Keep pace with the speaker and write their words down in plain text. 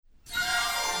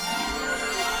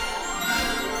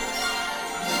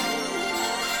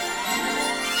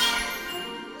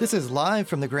This is live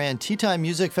from the Grand Teton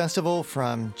Music Festival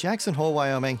from Jackson Hole,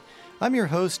 Wyoming. I'm your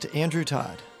host, Andrew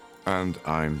Todd. And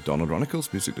I'm Donald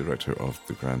Ronicles, Music Director of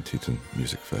the Grand Teton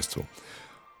Music Festival.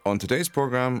 On today's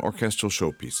program, orchestral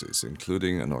showpieces,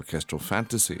 including an orchestral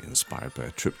fantasy inspired by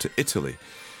a trip to Italy,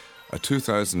 a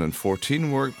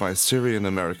 2014 work by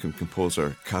Syrian-American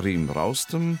composer Karim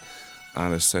Roustem,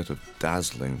 and a set of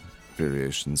dazzling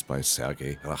variations by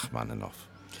Sergei Rachmaninoff.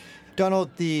 Donald,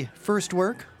 the first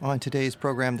work on today's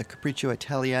program, the Capriccio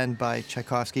Italien by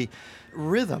Tchaikovsky,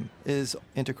 rhythm is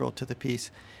integral to the piece.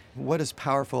 What is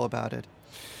powerful about it?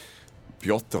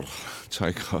 Peter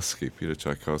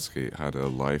Tchaikovsky had a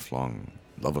lifelong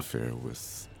love affair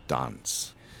with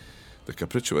dance. The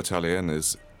Capriccio Italien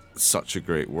is such a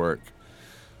great work.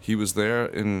 He was there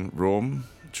in Rome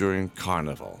during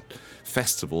Carnival,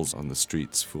 festivals on the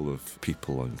streets full of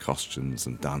people and costumes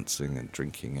and dancing and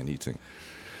drinking and eating.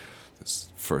 His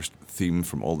first theme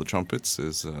from All the Trumpets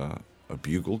is a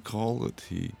bugle call that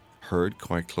he heard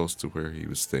quite close to where he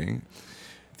was staying.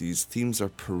 These themes are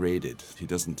paraded. He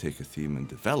doesn't take a theme and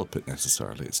develop it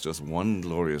necessarily. It's just one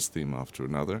glorious theme after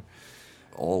another,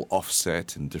 all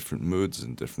offset in different moods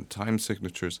and different time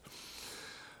signatures.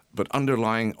 But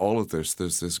underlying all of this,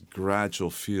 there's this gradual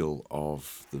feel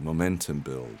of the momentum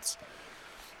builds.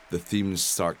 The themes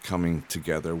start coming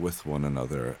together with one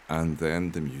another, and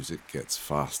then the music gets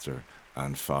faster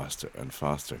and faster and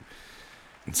faster.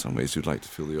 In some ways, you'd like to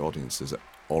feel the audience is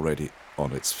already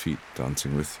on its feet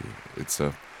dancing with you. It's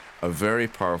a very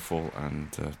powerful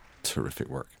and terrific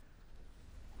work.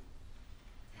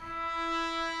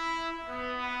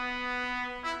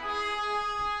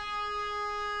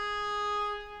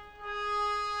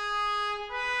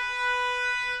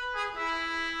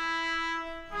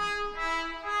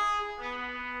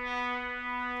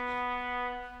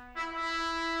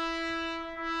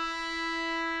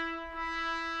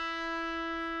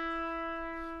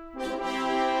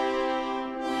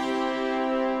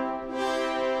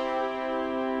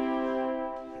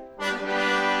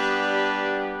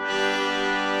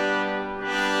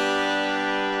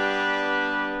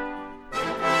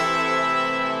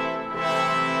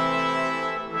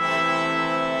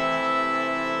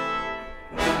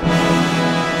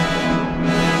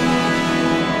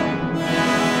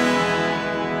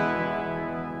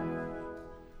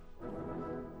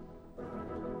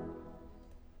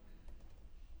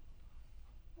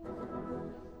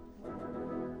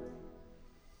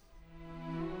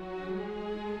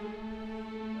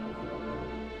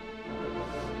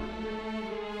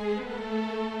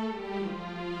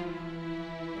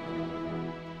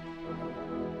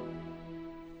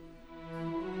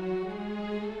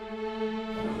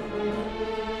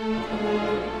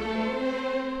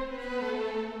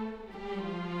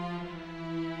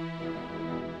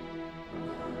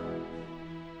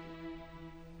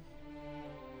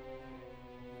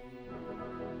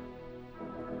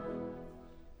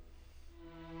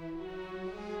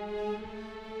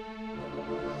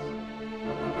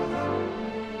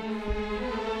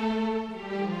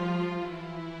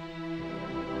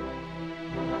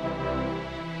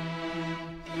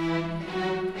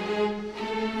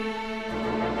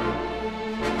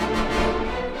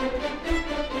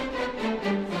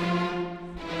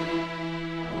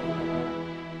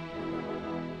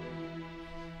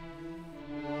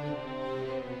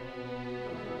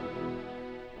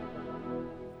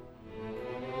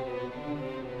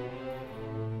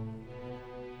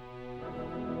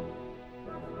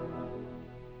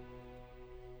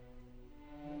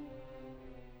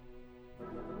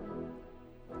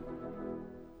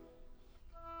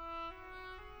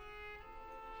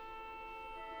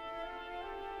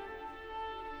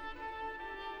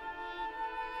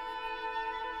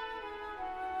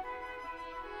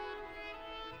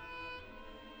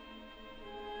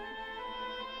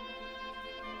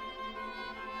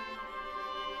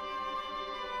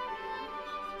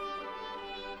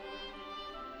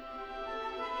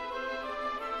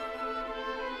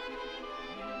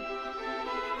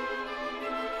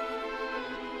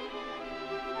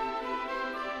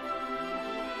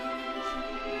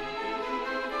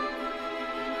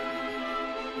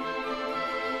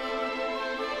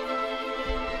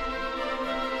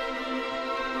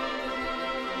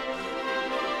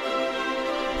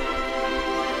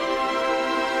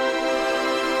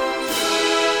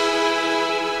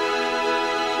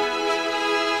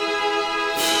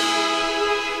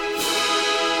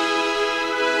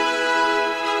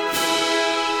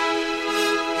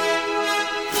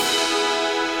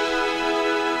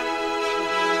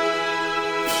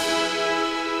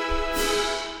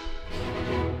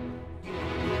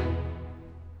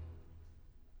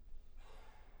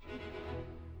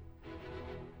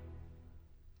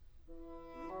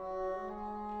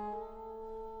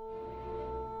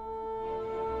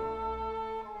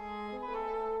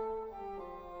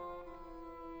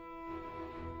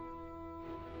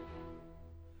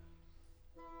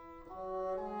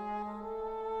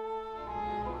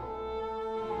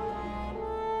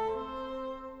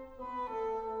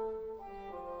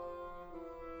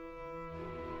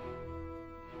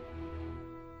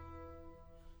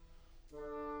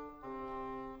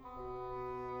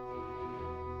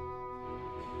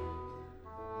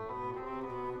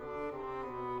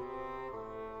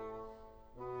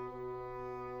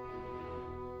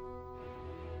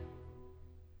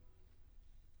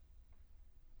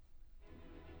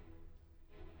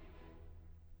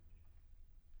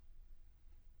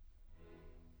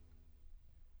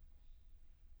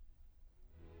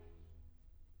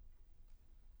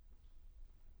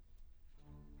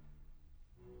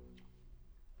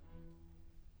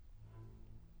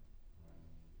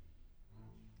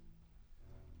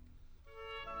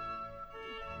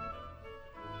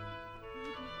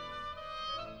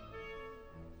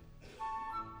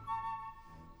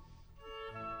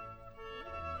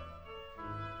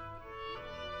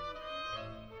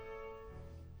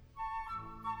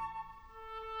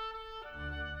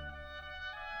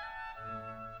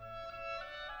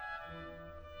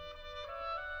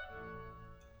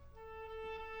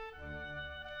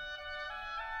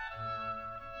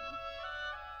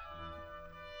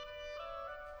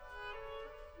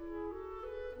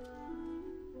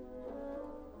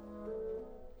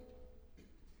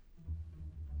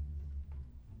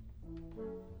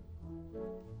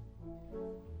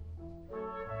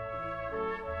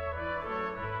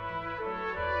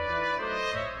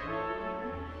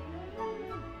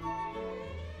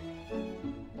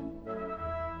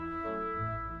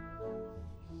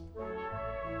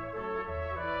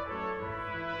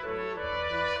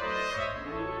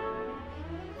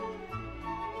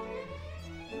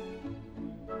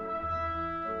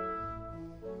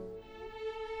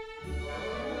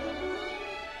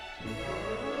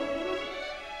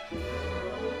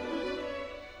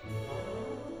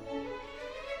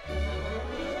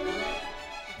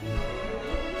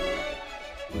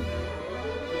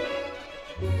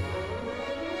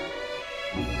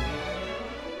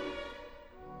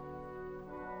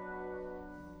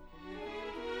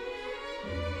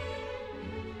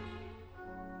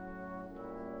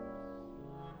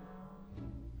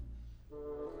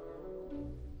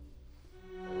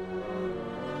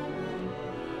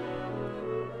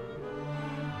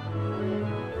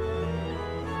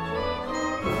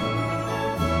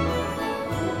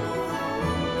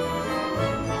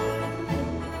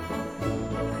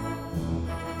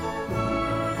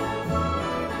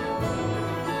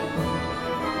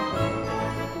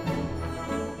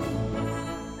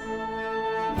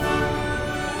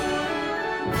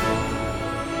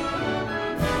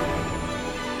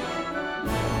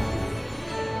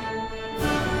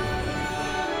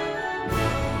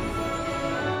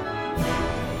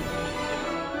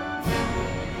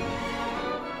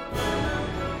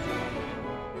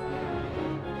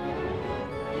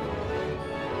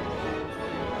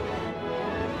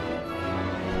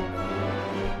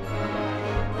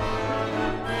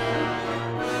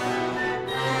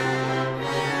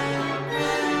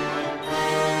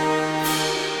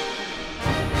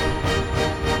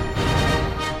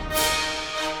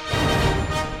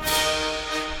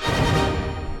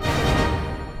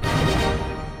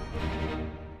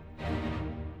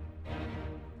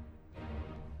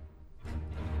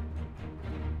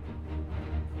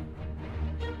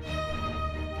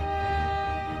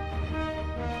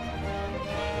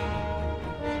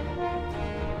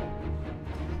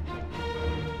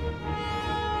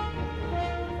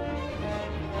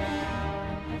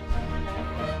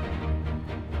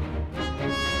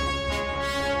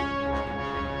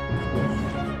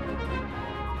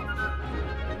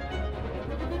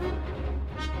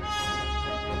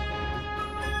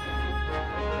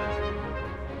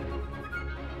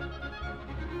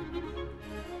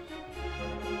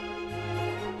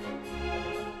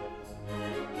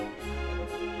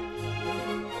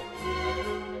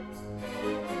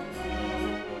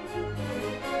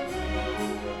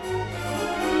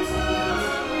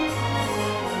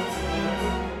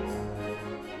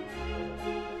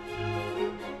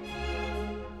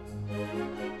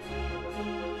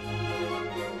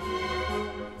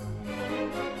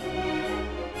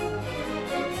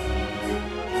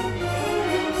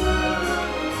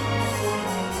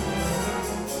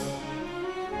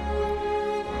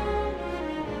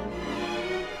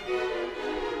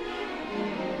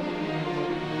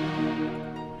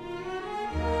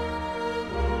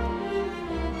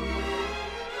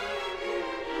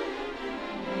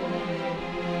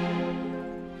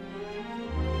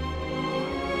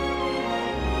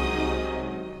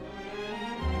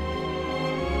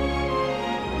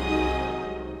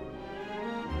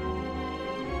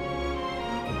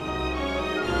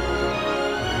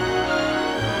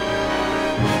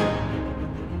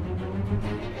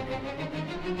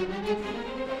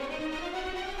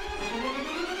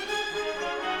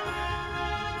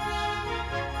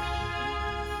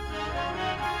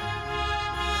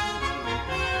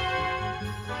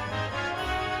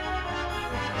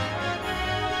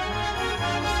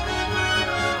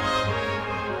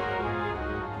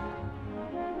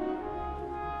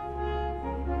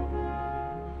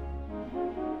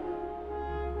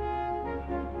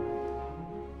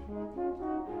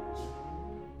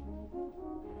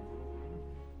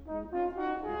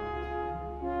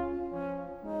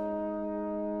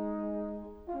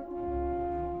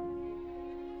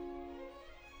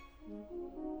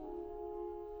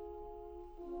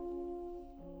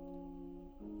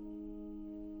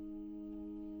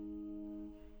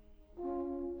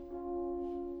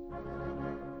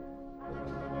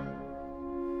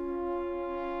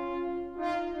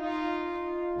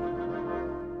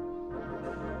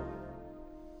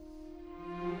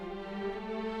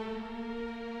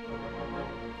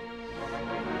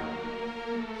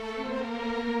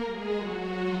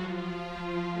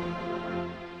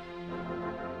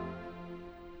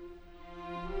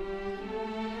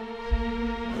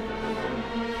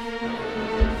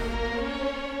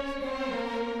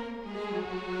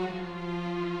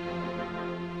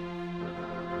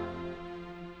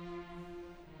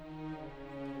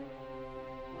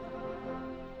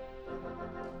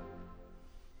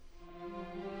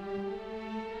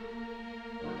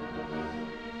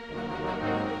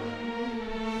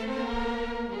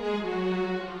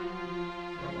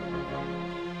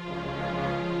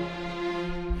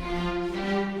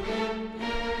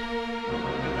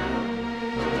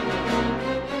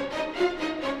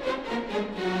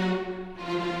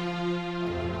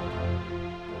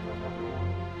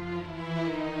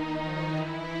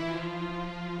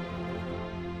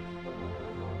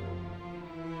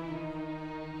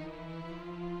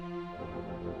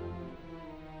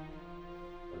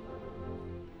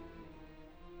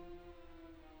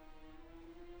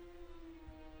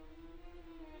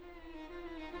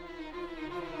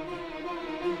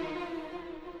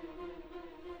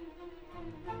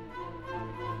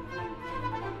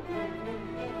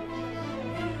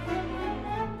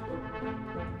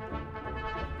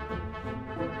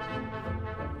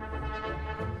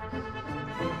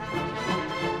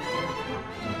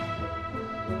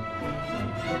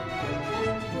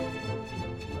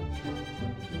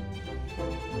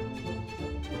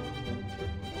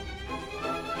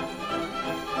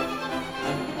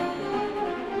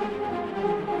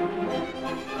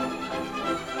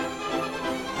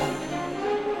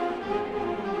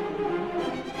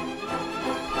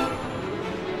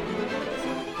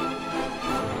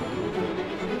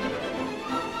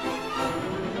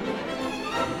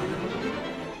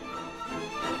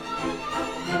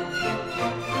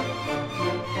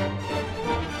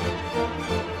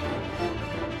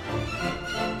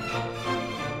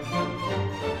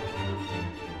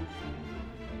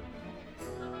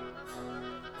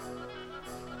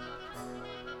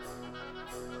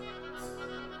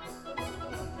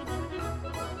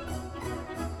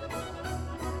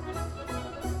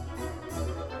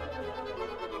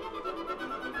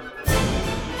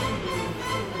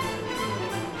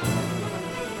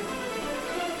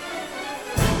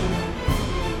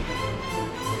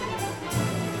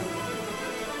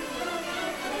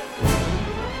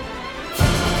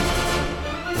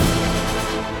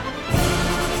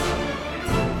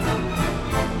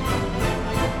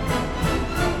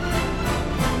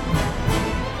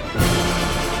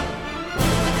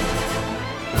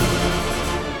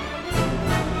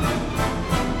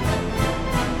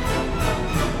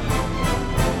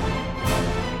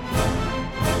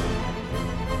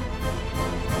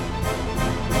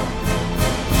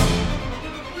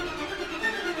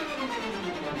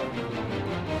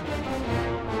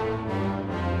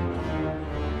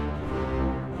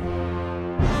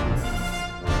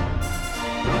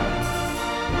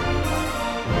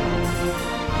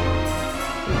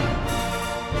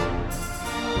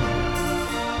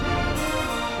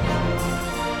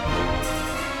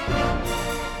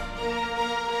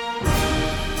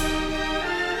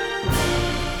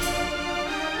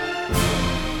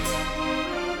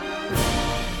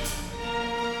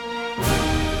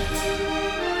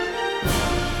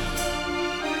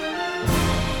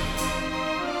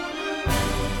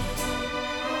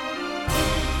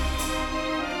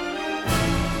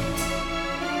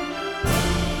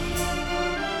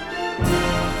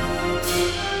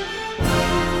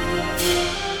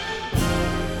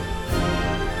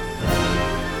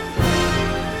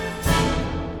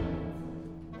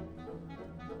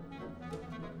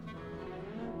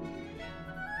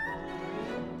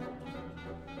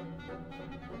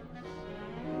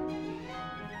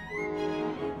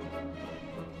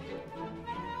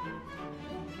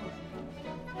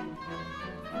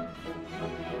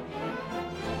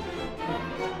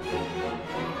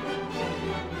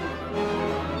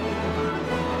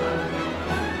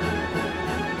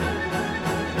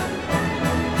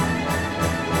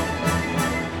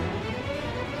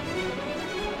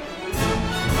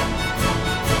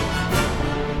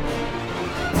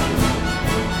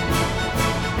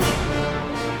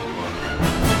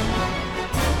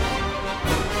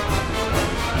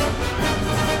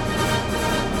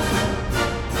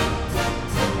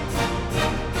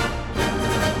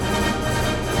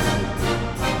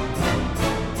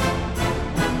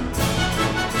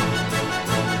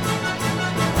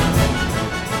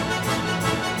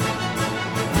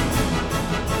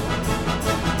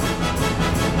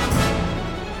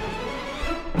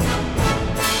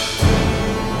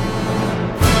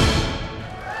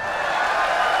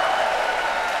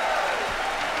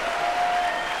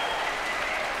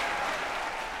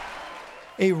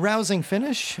 A rousing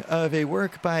finish of a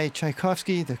work by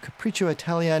Tchaikovsky, the Capriccio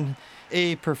Italien,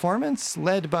 a performance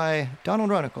led by Donald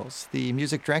Runnicles, the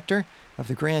music director of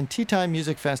the Grand Teton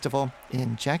Music Festival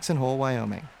in Jackson Hole,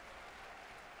 Wyoming.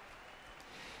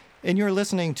 And you're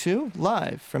listening to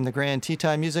Live from the Grand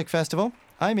Teton Music Festival.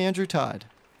 I'm Andrew Todd.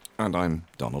 And I'm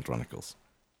Donald Runnicles.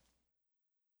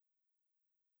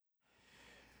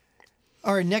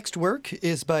 Our next work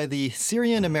is by the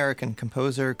Syrian-American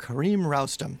composer Karim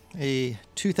Roustam, a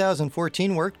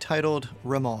 2014 work titled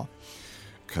Ramal.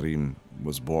 Karim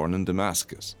was born in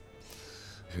Damascus.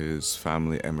 His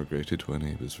family emigrated when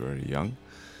he was very young.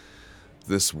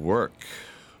 This work,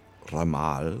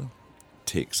 Ramal,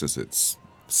 takes as its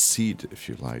seed, if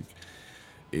you like,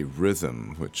 a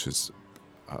rhythm, which is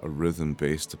a rhythm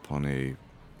based upon a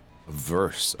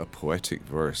verse, a poetic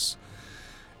verse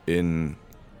in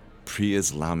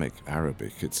pre-Islamic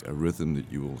Arabic. It's a rhythm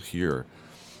that you will hear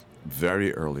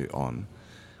very early on,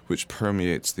 which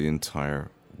permeates the entire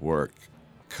work.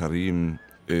 Karim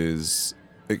is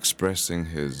expressing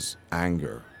his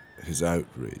anger, his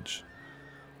outrage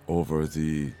over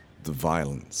the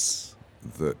violence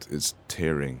that is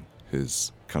tearing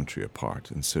his country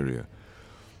apart in Syria,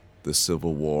 the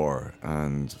civil war,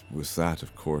 and with that,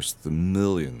 of course, the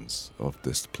millions of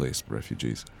displaced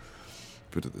refugees.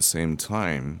 But at the same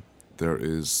time, there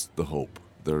is the hope.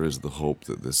 There is the hope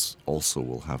that this also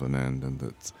will have an end and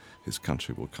that his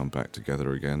country will come back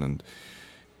together again, and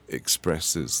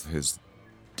expresses his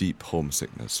deep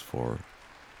homesickness for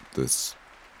this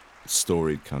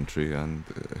storied country and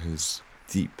his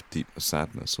deep, deep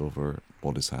sadness over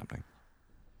what is happening.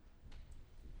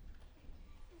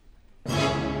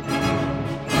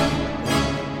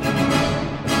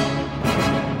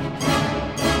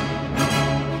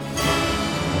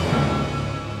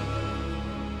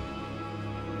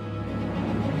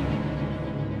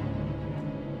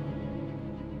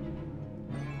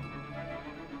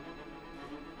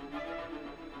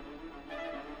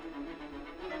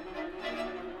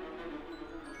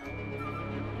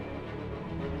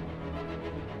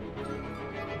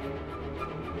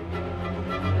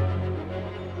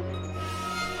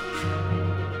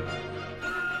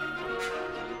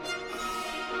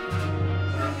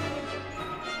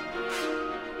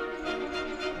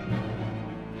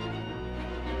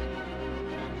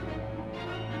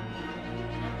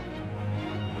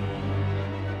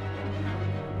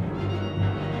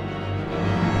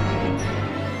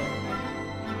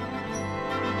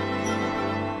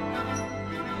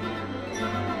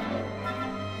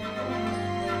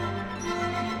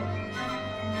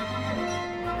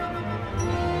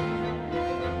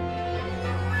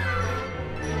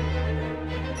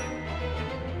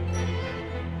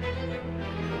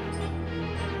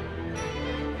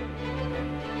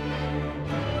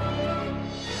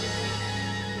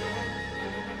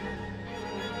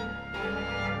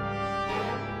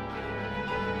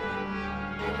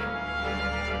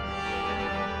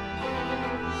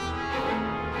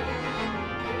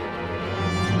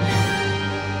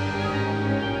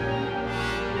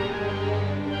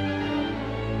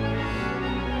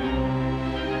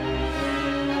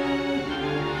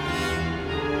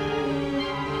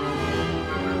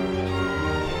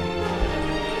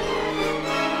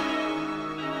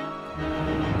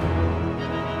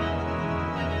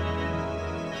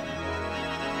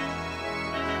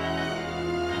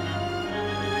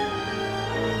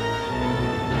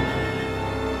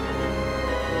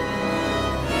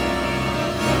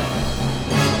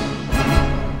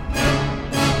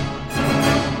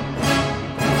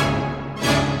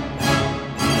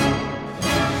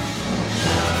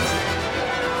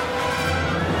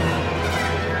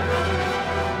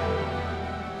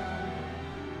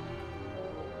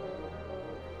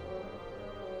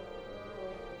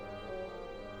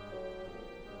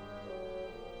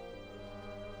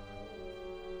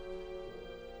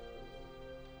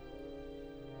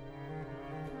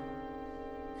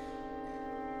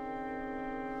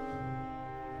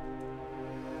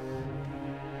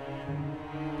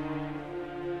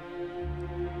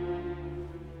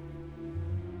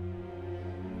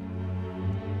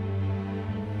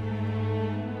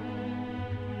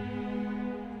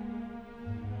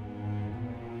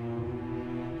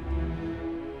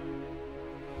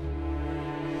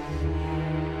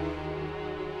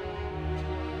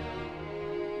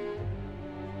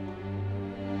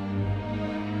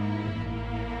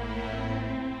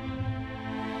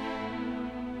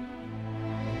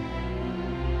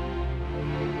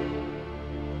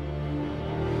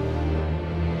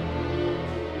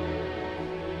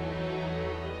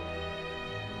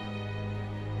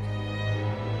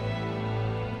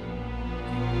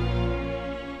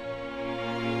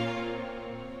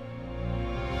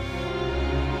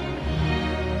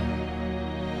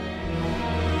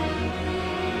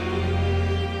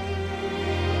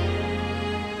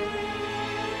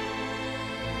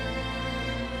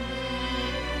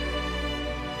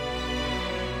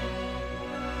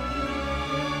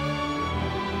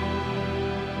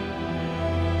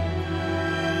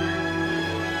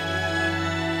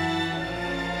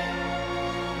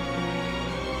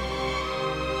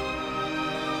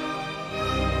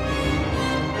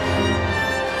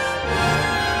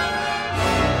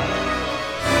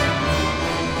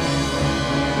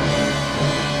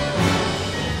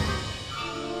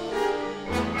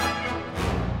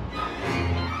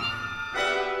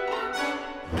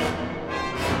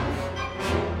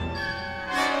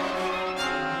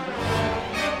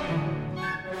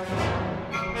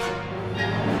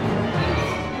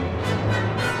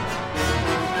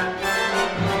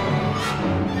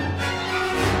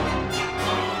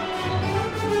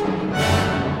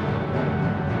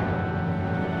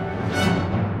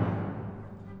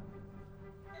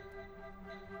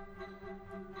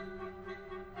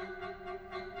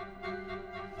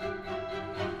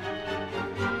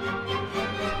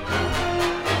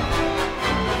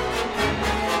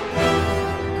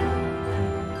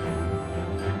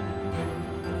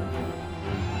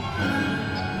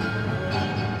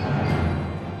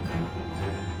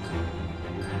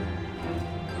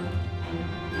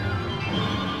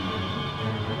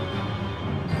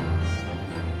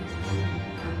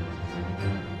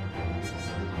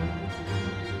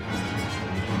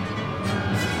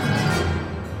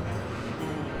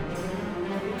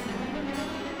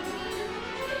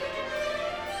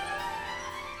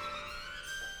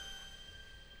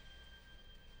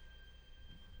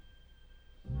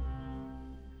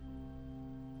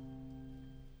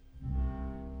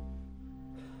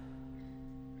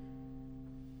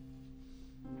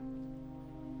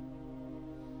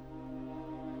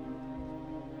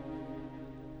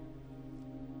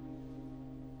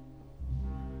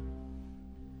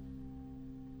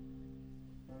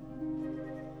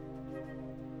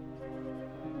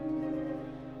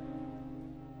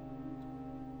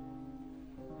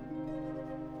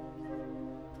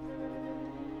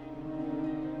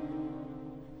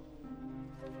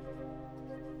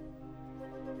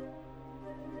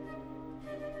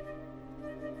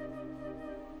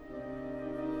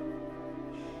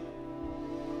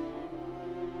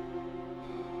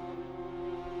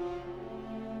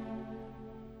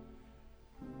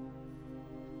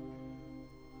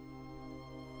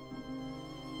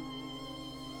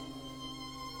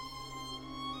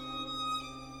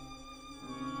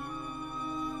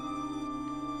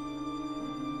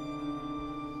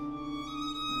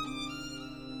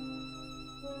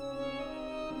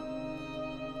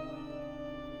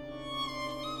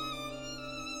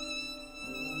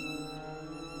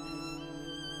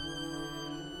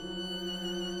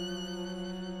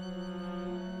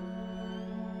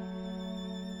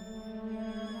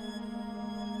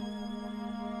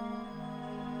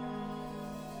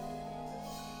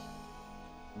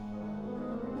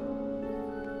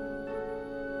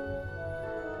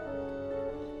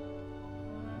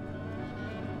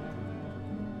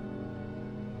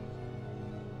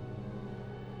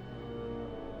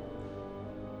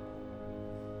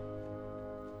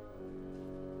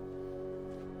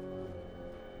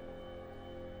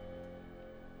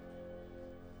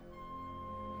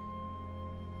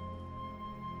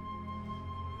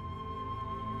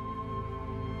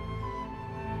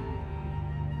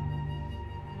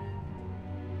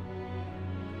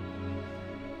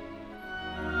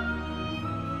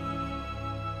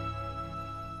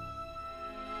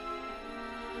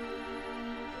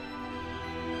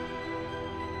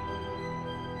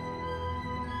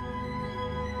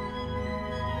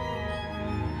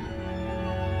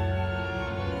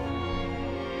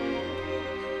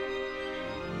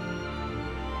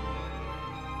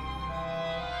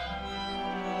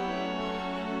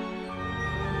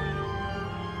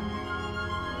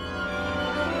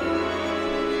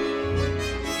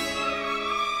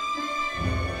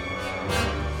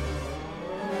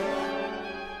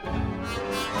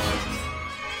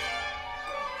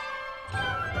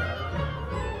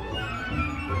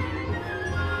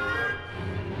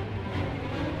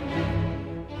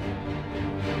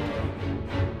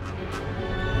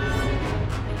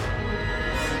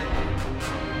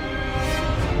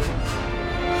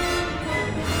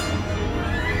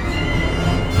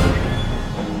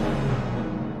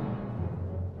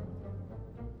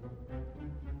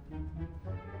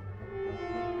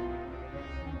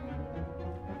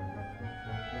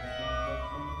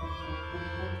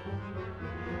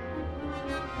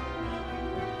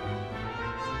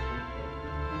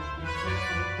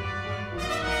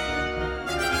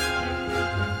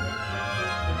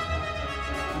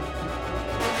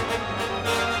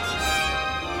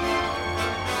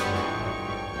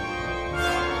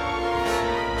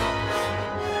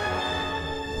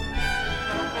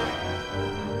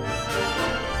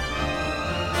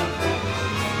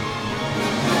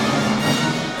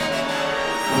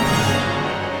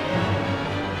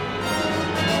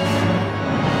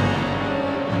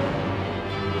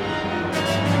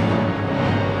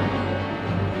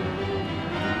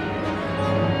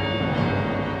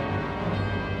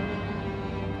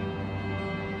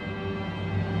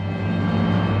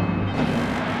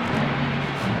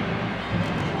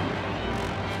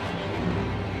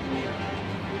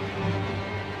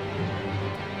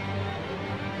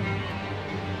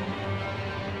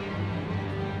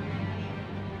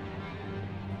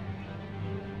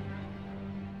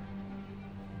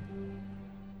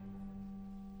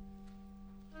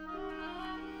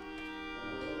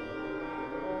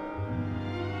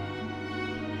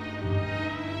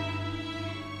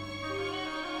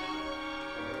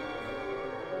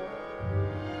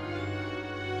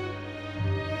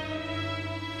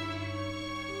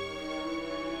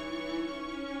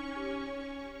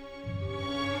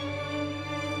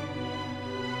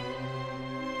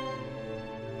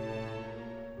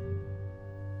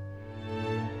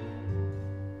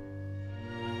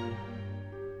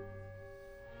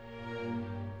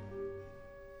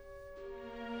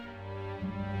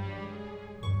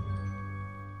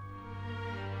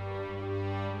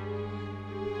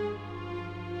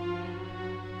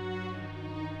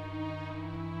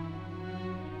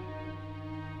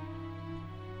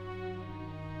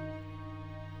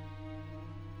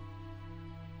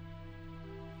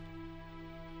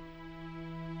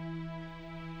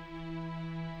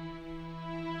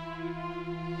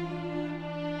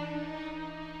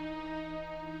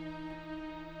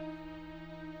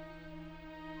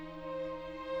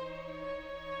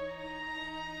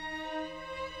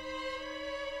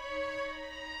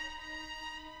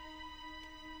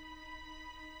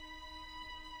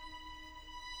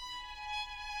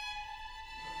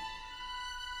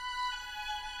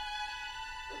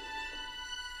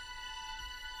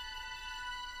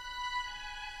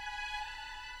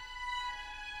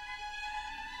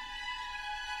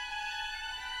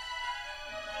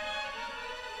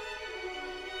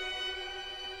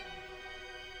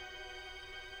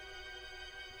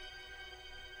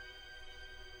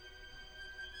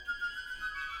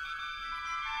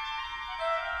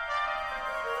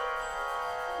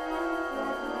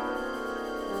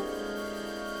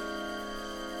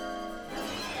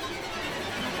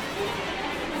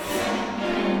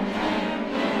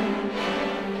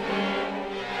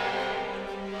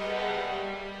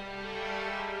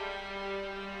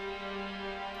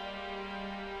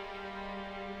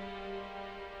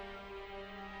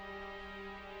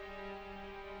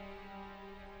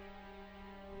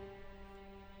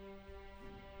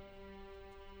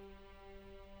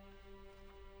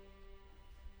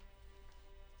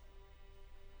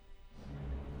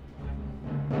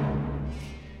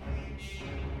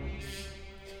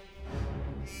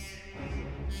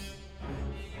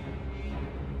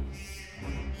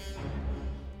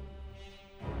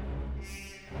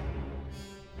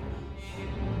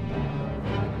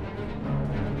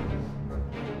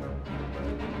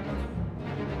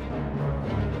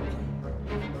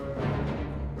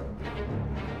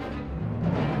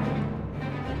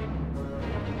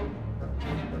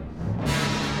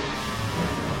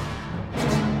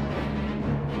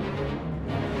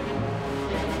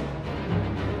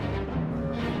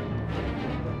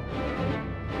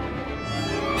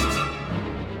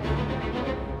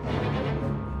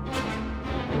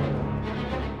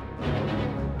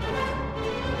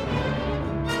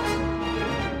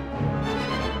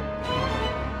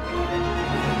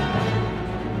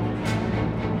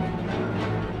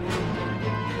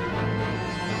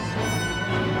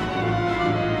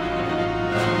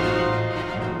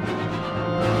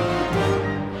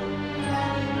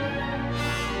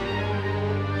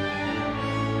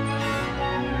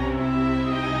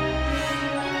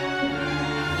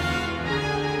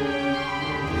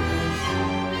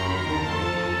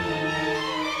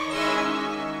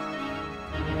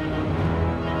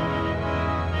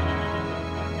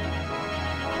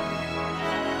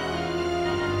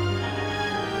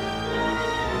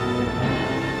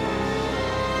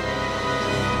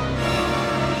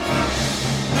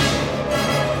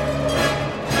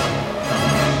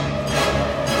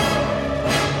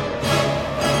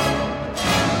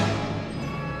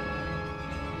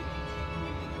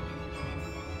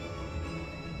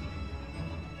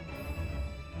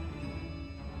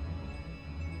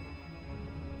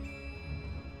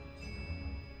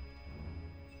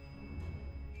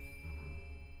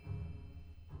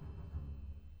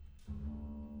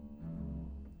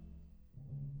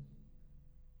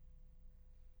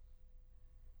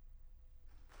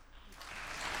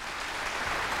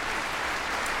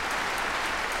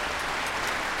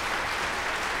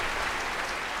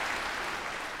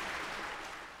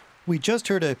 We just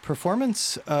heard a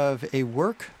performance of a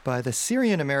work by the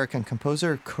Syrian-American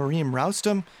composer Karim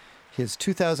Roustam, his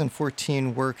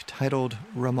 2014 work titled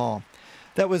Ramal.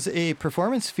 That was a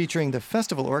performance featuring the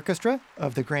Festival Orchestra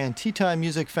of the Grand Teton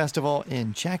Music Festival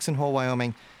in Jackson Hole,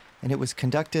 Wyoming, and it was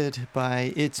conducted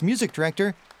by its music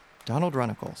director, Donald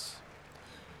Runnicles.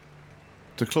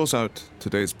 To close out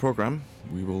today's program,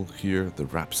 we will hear the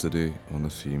Rhapsody on a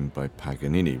Theme by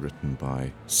Paganini, written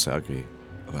by Sergei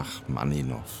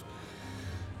Rachmaninoff.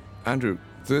 Andrew,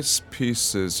 this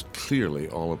piece is clearly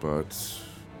all about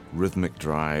rhythmic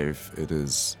drive. It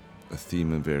is a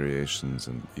theme and variations,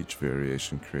 and each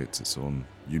variation creates its own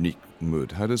unique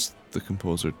mood. How does the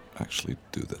composer actually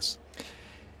do this?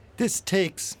 This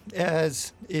takes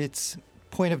as its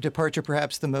point of departure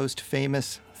perhaps the most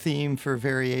famous theme for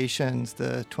variations,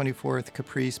 the 24th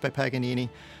Caprice by Paganini.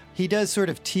 He does sort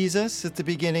of tease us at the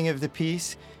beginning of the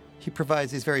piece. He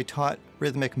provides these very taut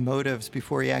rhythmic motives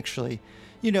before he actually,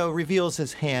 reveals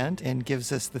his hand and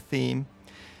gives us the theme.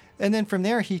 And then from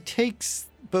there, he takes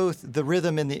both the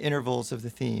rhythm and the intervals of the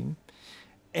theme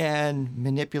and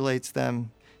manipulates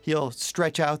them. He'll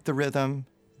stretch out the rhythm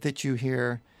that you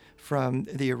hear from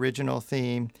the original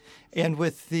theme. And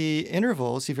with the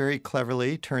intervals, he very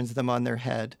cleverly turns them on their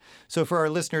head. So for our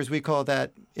listeners, we call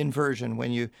that inversion,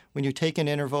 when you take an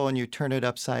interval and you turn it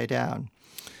upside down.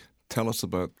 Tell us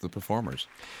about the performers.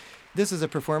 This is a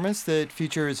performance that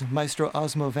features Maestro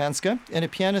Osmo Vanska and a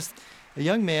pianist, a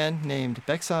young man named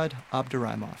Beksad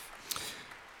Abduraimov.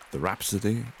 The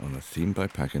Rhapsody on a Theme by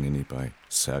Paganini by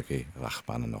Sergei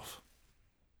Rachmaninoff.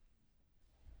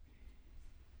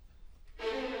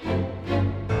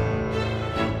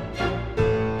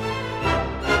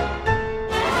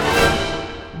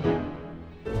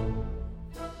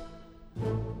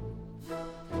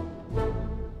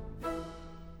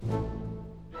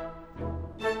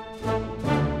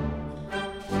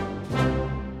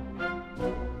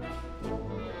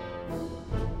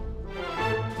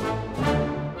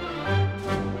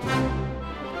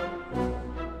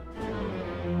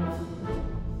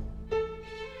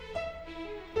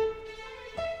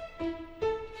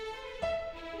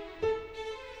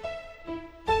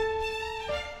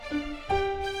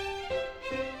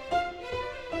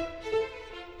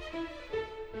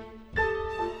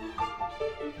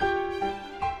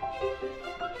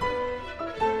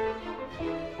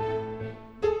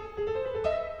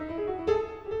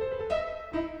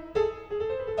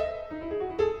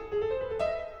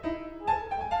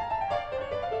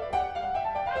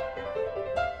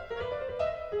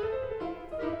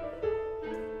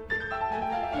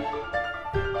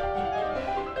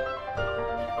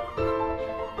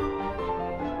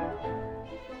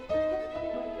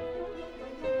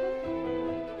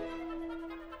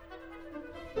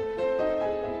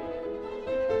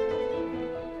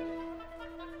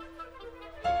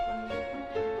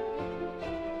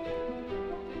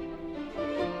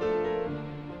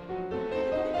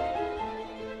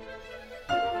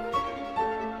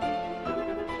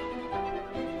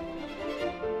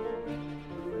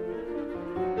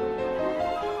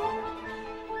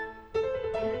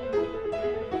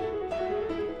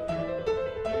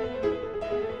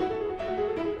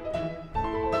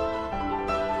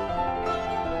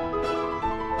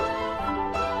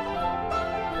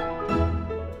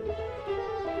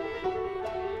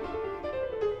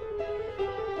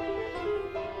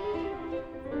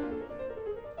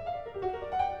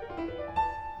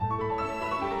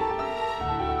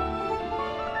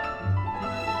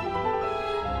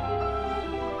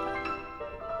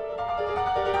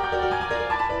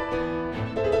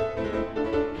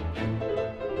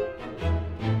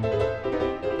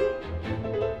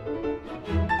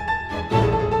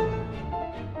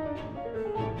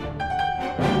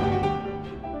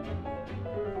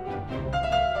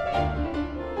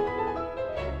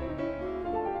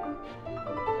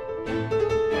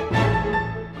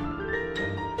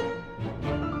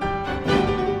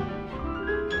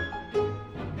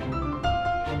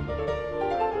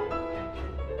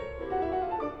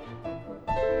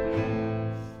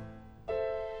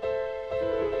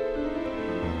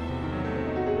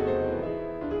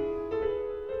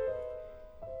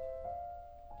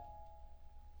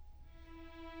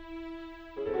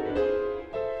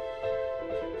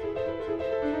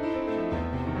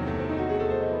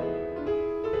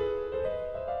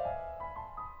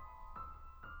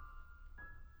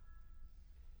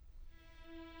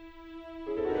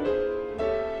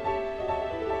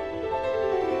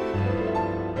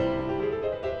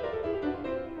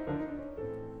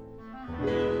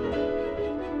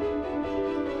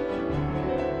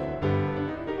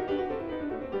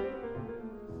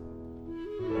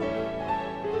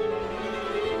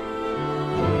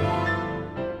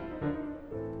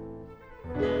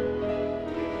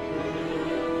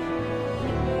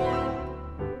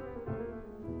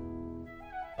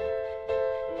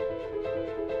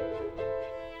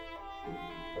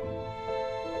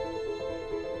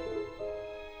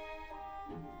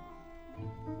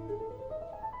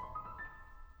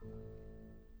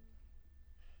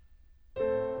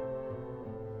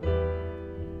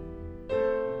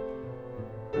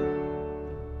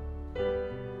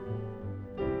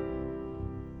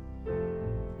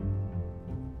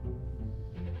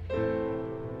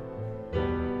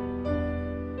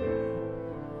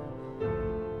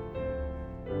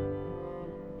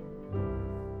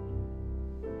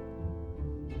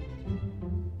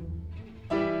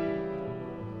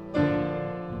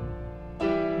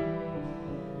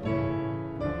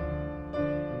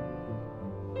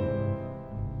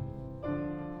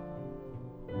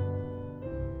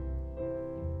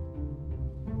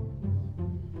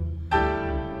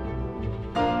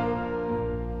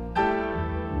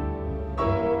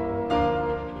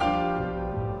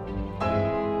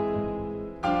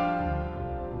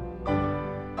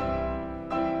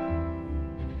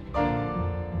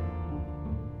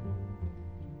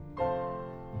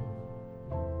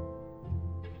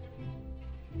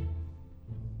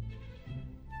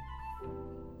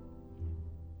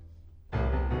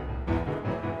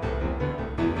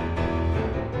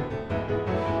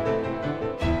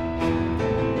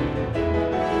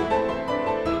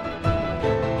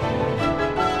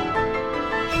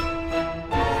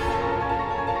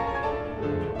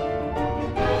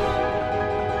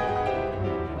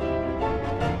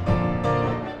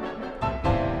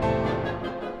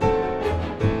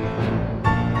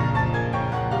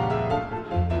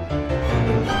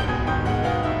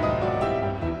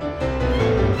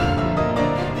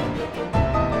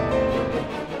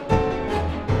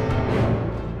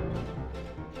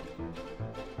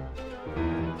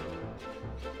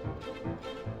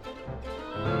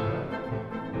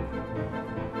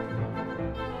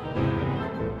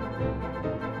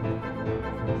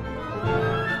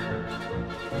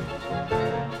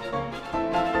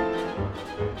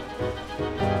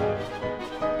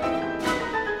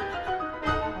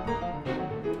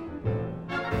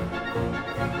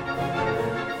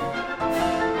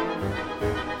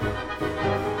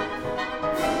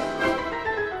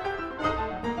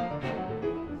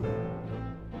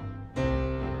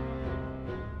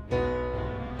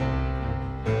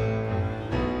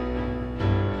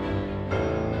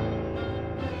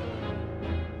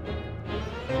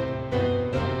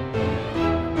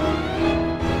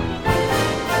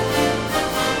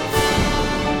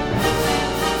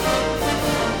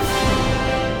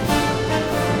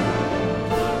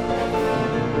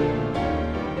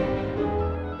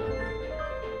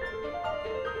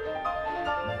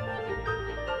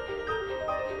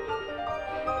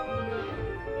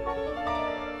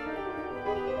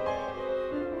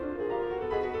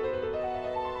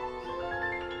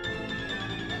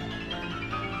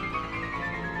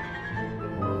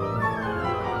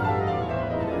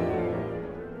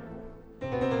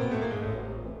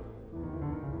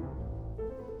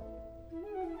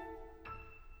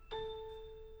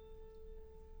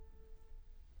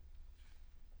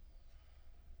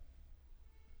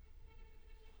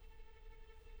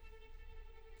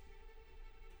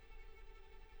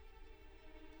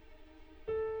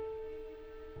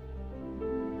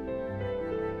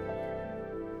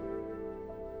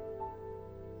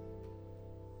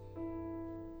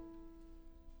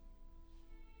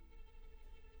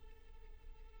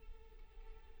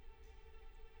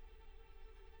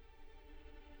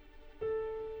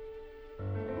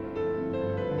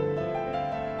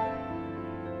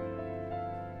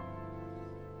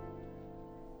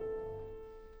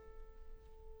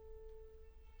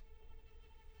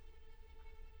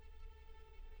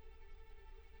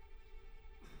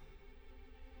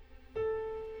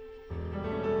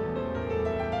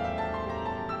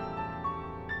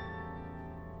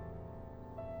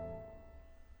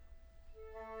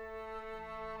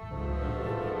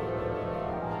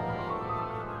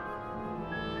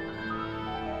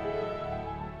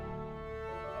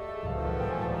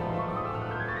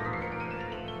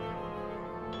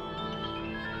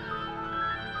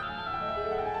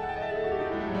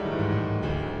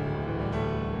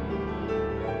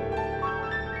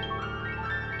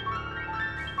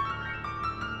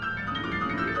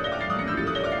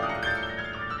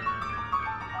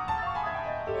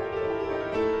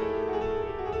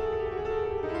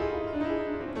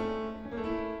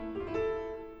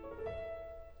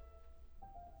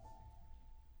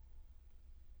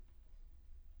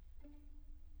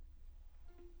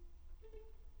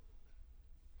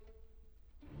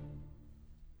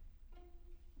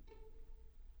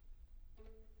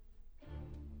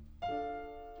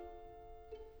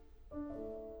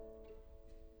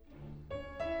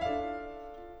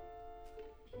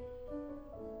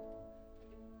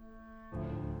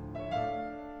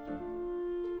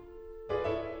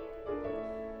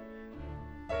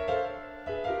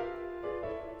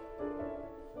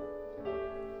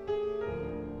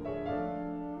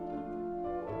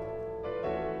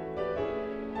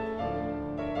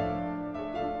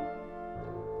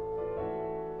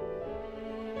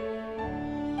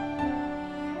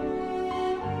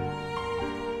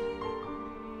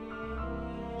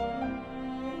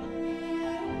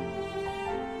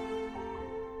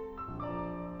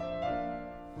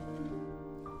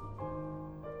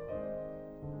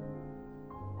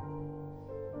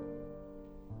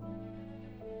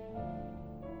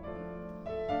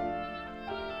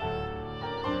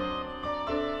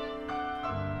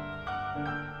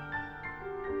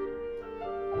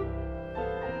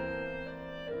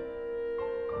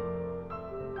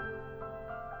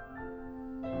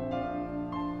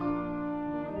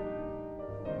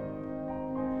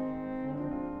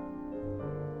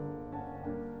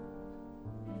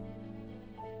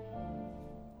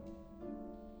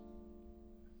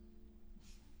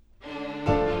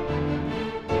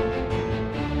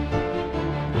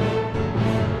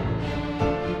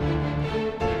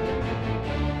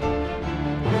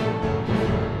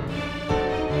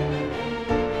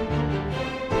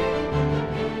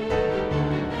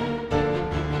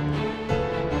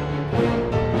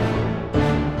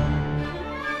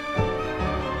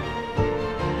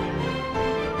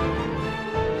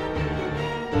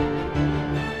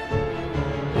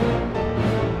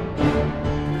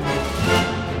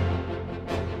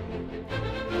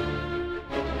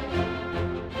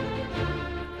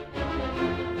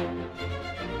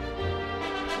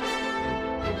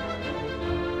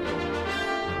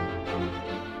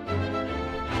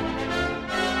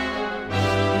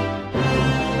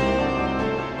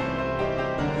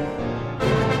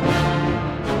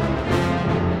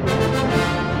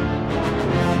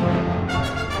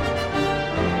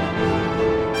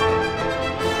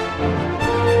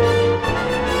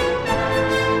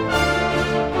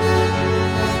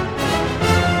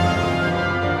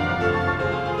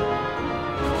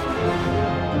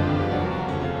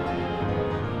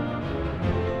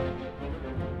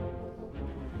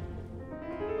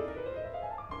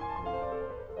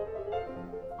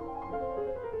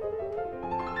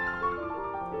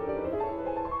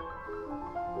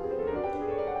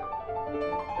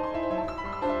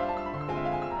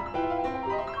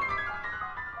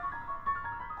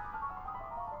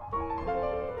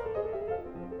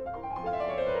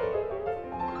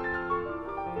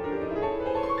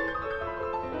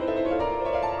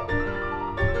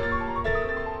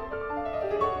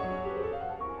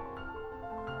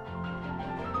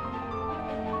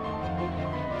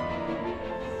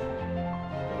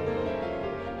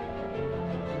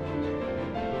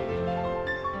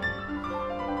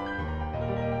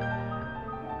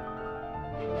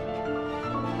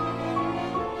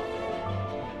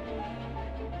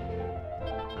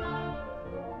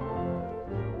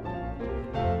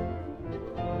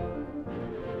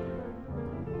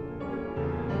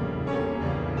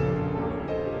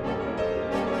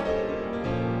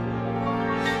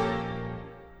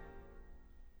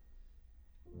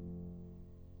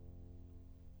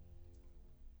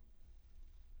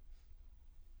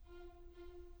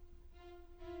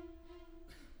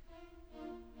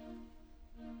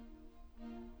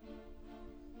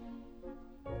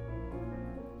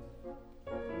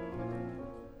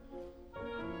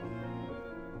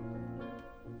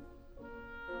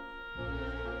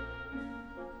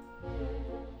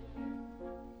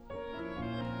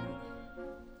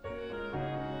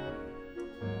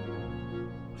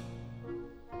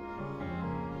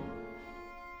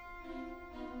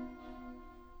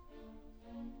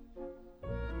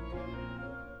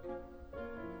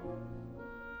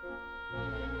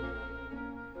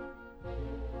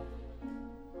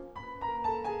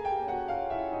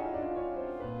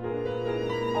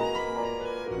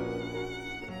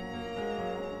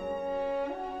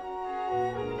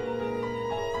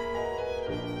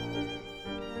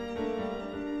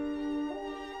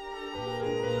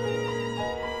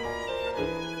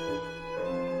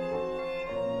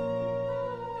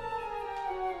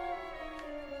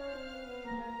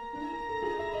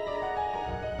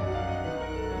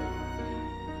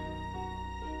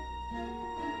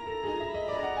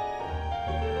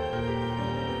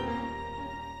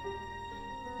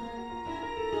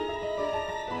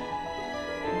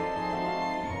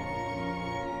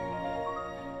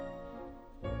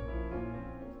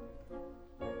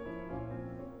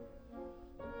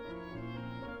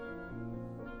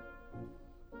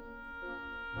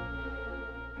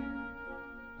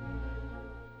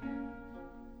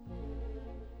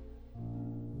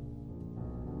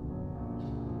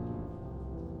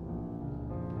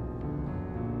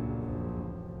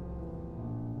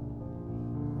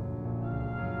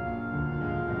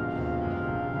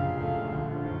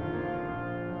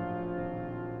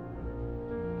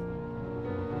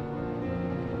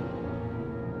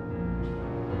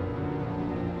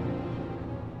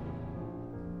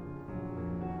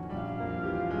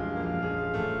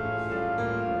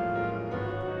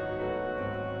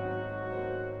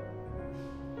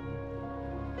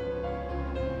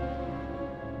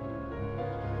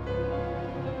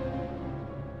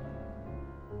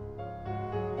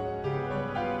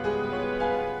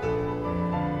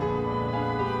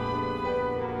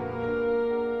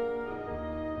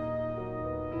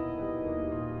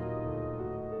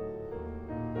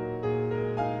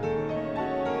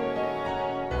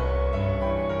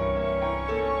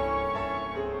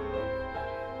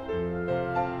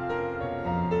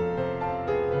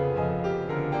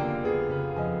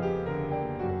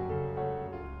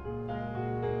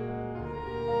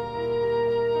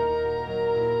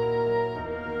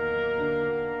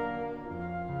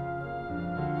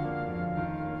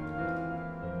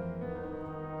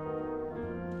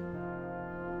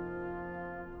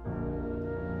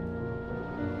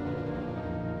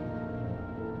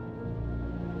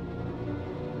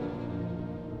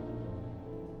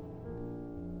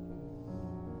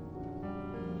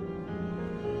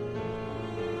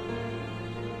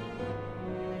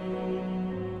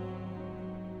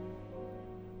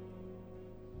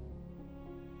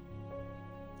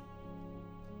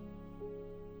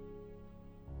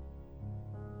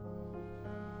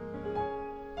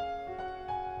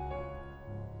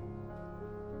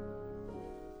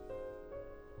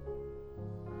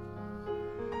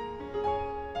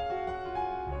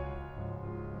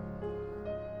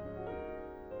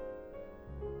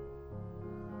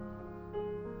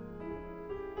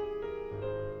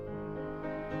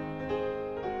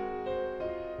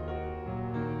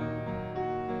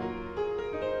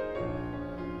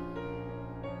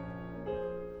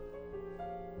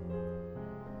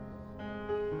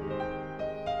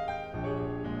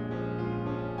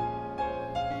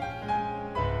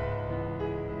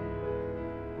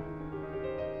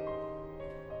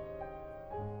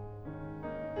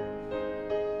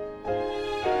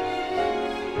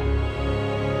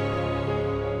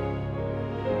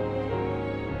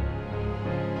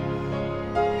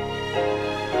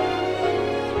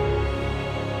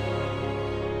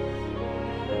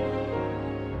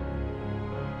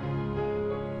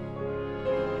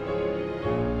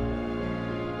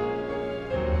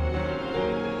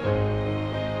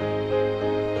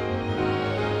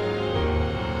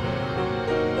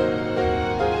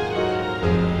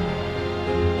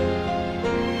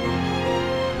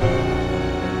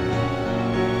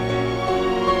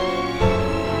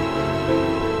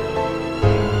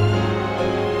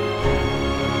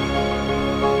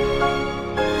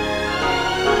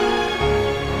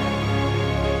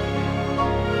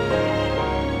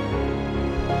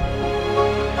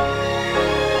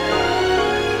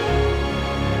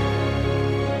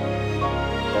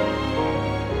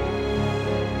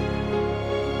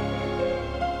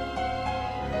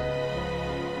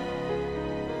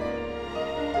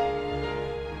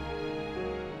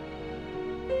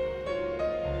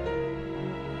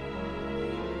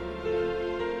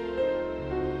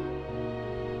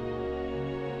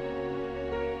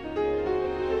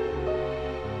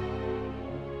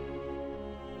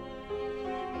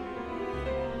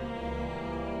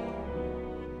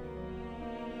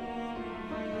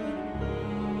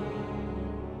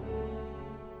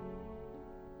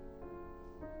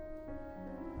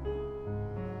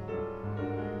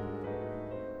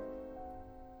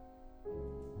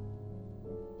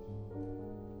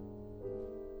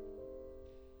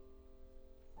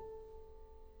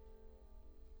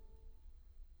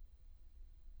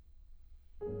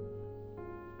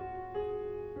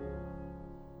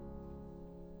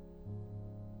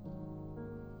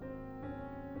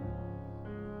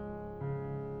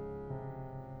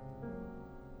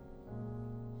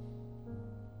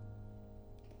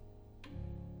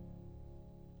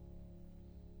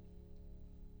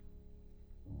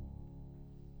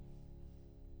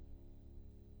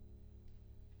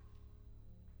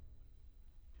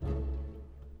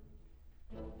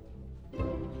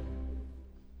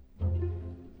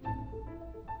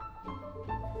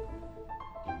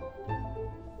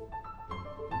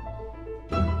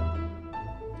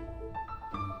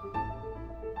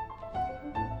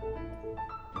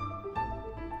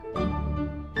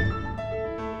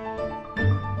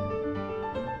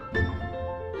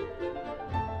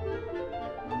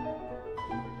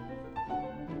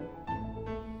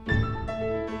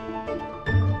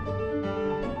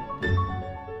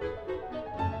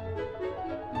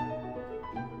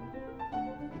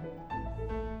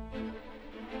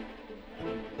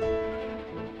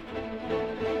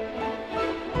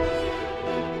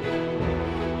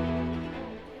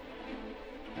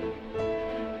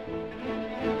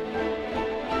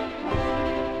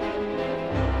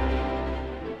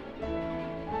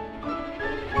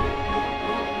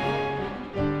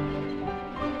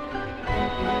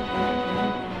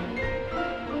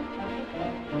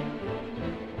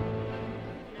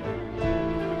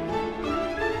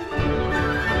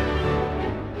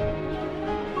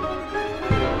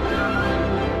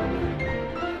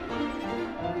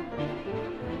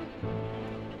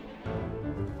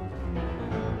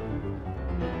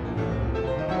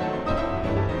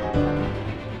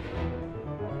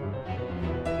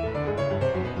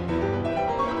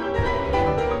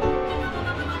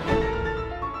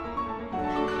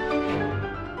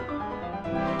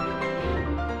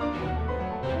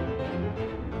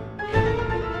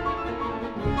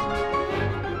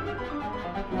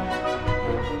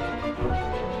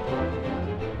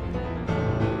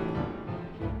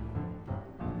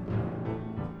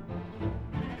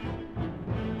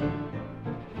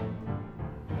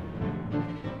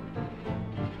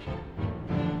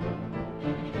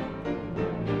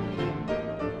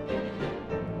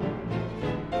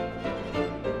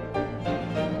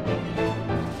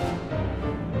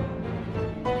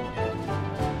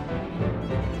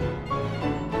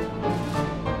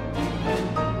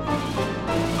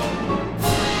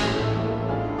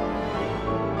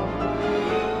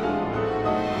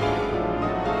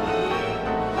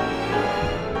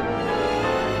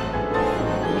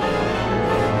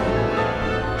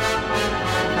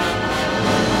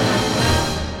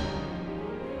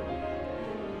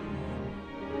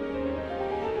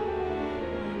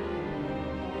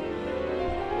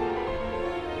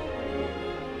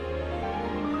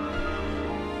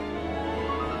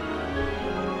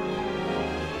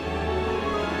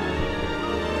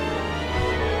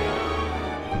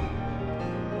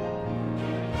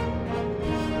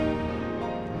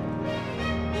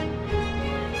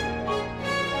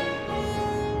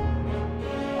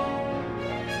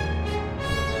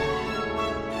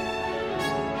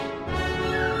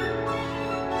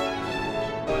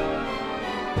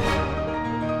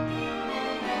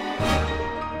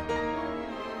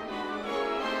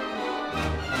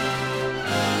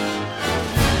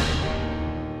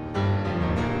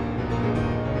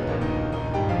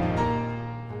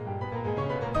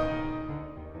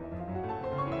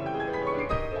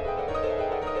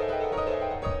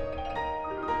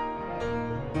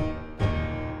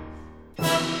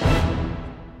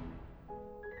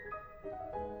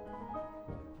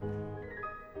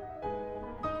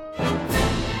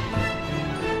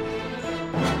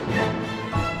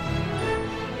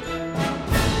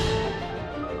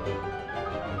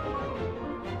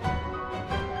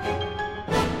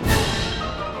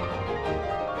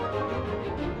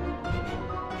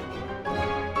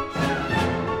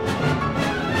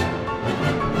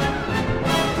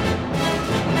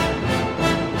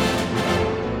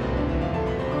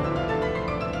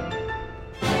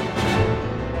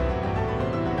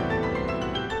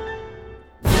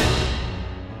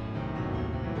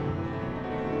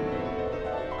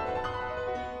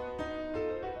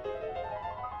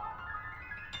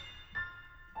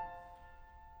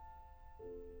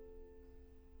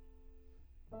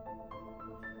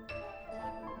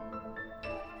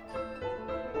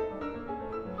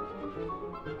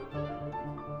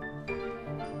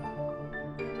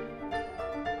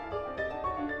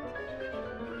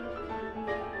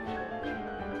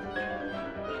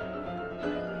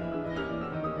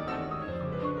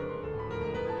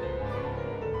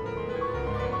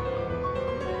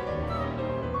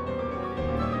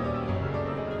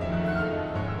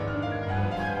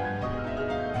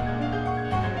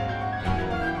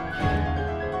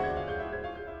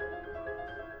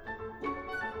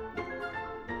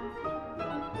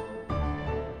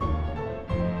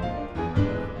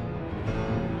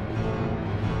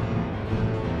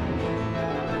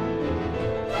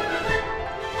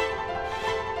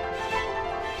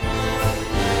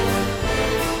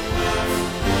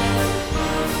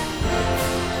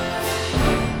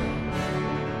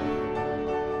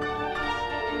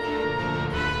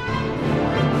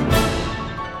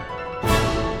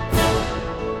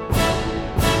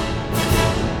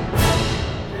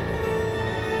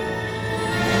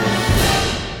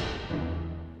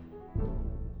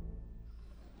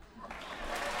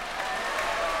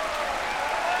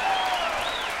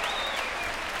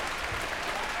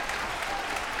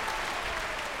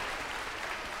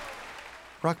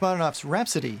 Rachmaninoff's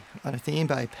Rhapsody on a theme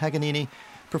by Paganini,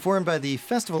 performed by the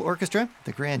Festival Orchestra,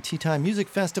 the Grand Teton Music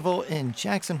Festival in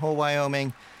Jackson Hole,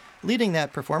 Wyoming. Leading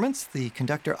that performance, the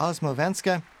conductor Osmo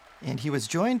Vanska, and he was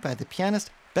joined by the pianist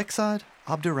Beksad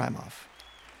Abduraimov.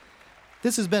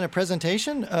 This has been a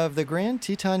presentation of the Grand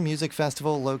Teton Music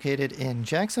Festival located in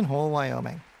Jackson Hole,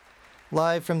 Wyoming.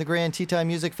 Live from the Grand Teton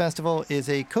Music Festival is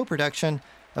a co-production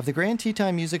of the Grand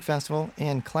Teton Music Festival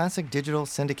and Classic Digital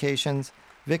Syndications,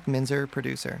 Vic Minzer,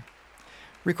 producer.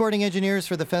 Recording engineers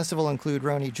for the festival include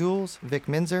Roni Jules, Vic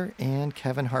Minzer, and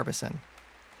Kevin Harbison.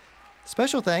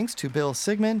 Special thanks to Bill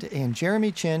Sigmund and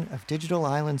Jeremy Chin of Digital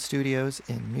Island Studios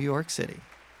in New York City.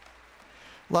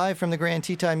 Live from the Grand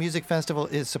Teton Music Festival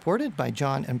is supported by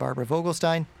John and Barbara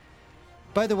Vogelstein.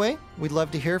 By the way, we'd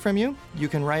love to hear from you. You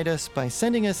can write us by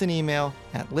sending us an email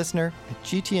at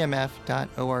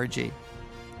listener@gtmf.org.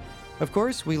 Of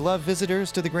course, we love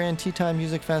visitors to the Grand Teton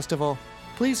Music Festival.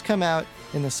 Please come out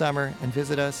in the summer and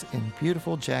visit us in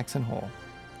beautiful Jackson Hole.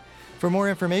 For more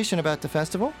information about the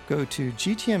festival, go to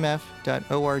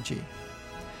gtmf.org.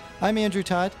 I'm Andrew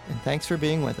Todd, and thanks for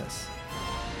being with us.